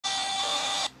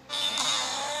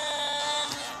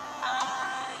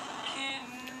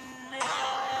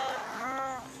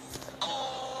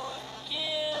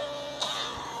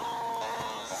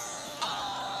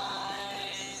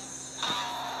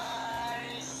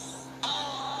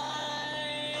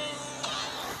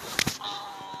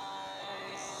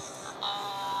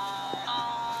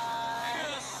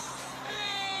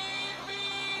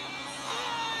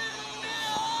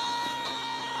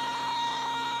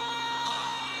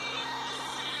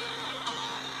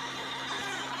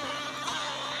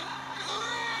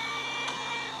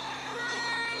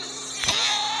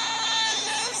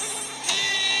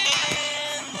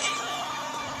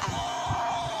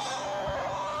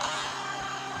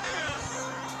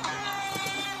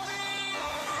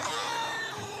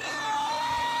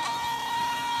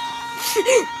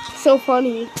So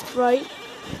funny, right?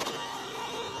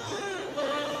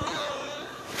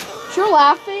 If you're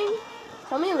laughing,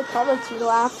 tell me in the comments you're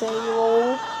laughing,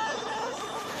 lol.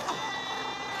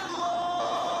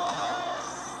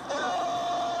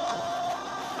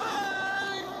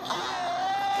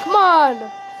 Come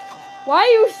on! Why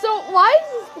does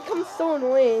this become so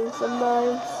annoying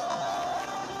sometimes?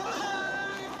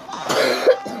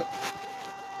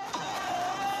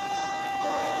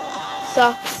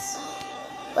 Sucks.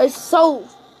 Why do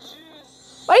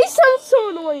you sound so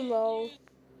annoying though?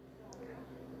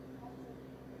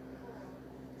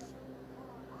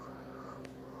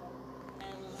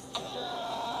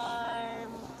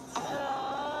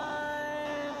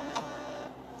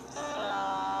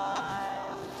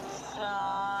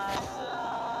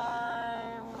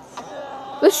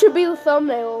 This should be the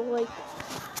thumbnail, like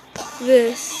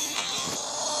this.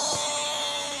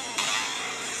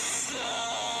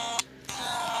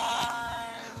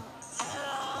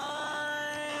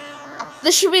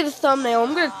 This should be the thumbnail.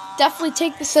 I'm gonna definitely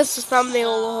take this as the thumbnail,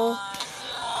 lol.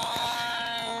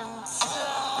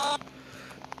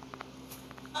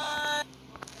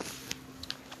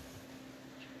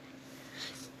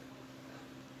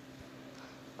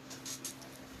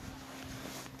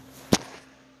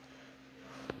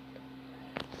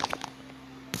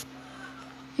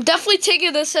 I'm definitely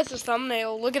taking this as a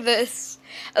thumbnail. Look at this.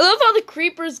 I love how the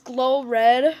creepers glow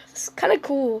red. It's kind of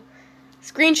cool.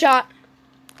 Screenshot.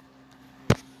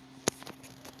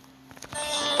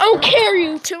 I don't care,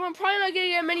 YouTube. I'm probably not gonna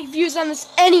get many views on this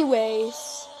anyways.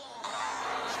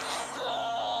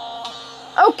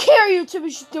 I don't care, YouTube.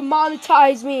 You should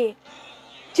demonetize me.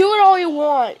 Do it all you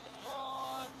want.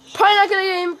 Probably not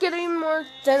gonna get any more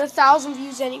than 1,000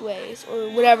 views anyways, or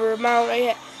whatever amount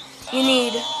you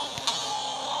need.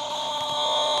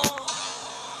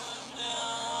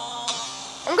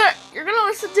 You're gonna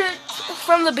listen to it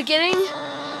from the beginning.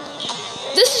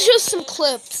 This is just some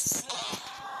clips.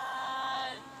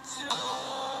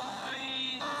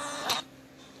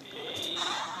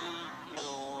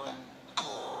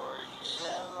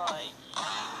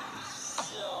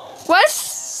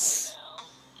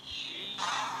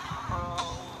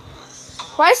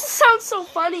 Why does it sound so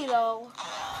funny though?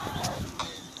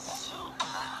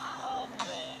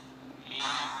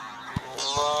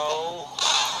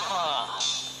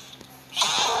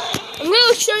 I'm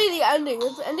gonna show you the ending.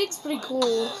 The ending's pretty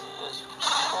cool.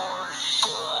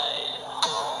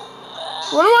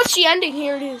 Wanna watch the ending?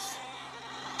 Here it is.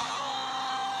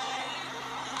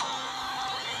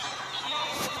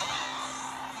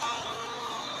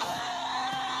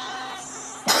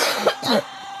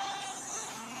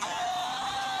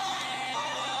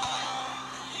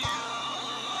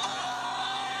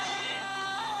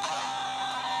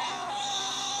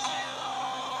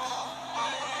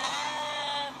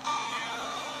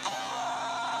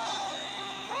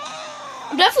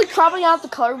 I'm definitely cropping out the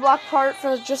color block part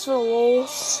just for the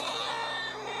lulz.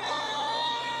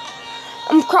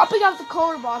 I'm cropping out the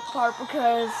color block part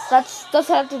because that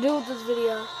doesn't have to do with this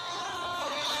video.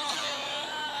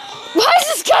 Why does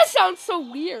this guy sound so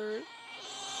weird?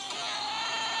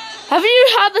 Haven't you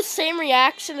had the same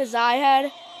reaction as I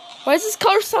had? Why does this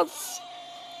color sound...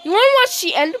 You want to watch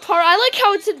the end part? I like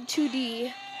how it's in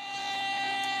 2D.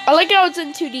 I like how it's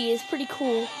in 2D. It's pretty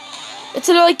cool. It's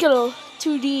in like a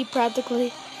 2D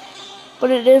practically. But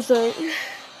it isn't.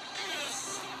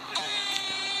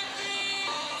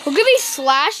 Look at these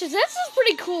slashes. This is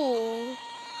pretty cool.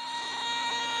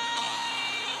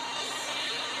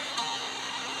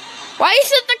 Why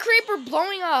isn't the creeper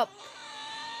blowing up?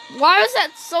 Why was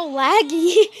that so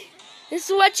laggy? This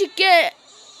is what you get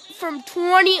from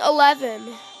 2011.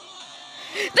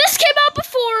 This came out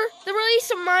before the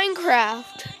release of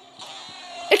Minecraft.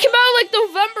 It came out like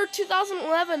November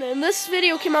 2011, and this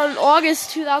video came out in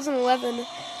August 2011.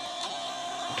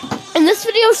 And this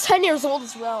video is 10 years old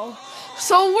as well.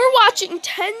 So we're watching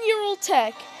 10-year-old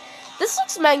tech. This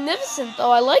looks magnificent,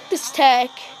 though. I like this tech.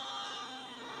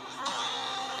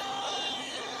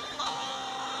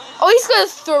 Oh, he's gonna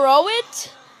throw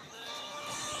it?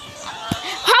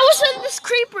 How is it this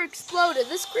creeper exploded?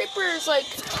 This creeper is like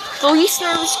the least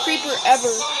nervous creeper ever.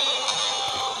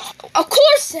 Of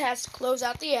course it has to close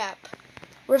out the app.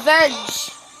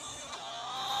 Revenge.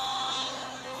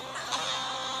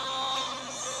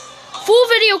 Full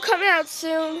video coming out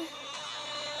soon.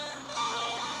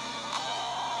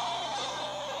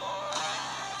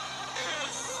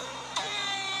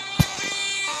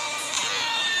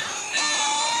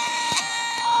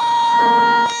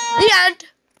 The end.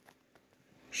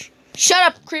 Shut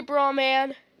up, creeper old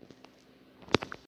man.